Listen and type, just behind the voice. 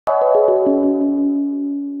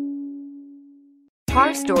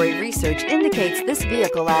Car Story research indicates this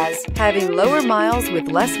vehicle as having lower miles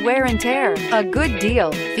with less wear and tear. A good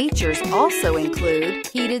deal. Features also include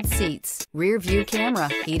heated seats, rear view camera,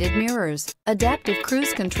 heated mirrors, adaptive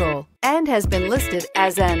cruise control, and has been listed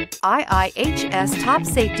as an IIHS top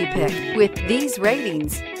safety pick with these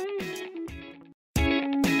ratings.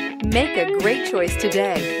 Make a great choice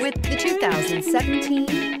today with the 2017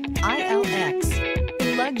 ILX.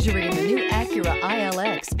 The luxury in the new Acura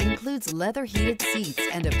ILX includes leather heated seats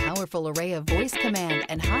and a powerful array of voice command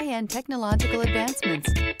and high-end technological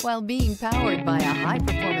advancements, while being powered by a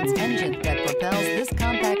high-performance engine that propels this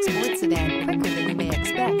compact sports sedan quicker than you may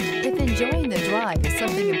expect. If enjoying the drive is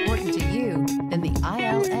something important to you, then the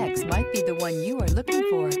ILX might be the one you are looking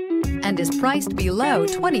for and is priced below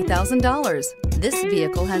 $20,000. This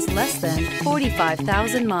vehicle has less than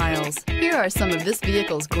 45,000 miles. Here are some of this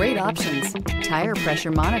vehicle's great options: tire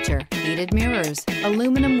pressure monitor, heated mirrors,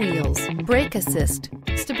 aluminum wheels, brake assist,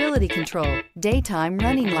 stability control, daytime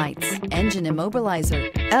running lights, engine immobilizer,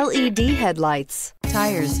 LED headlights,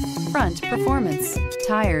 tires, front performance,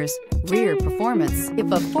 tires, rear performance. If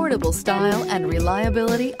affordable style and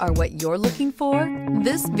reliability are what you're looking for,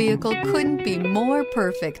 this vehicle couldn't be more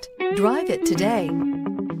perfect. Drive it today.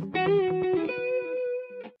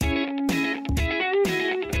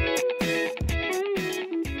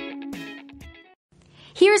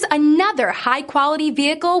 Here's another high-quality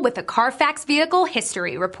vehicle with a Carfax Vehicle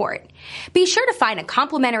History Report. Be sure to find a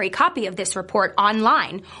complimentary copy of this report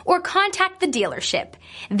online or contact the dealership.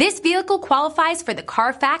 This vehicle qualifies for the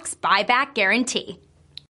Carfax Buyback Guarantee.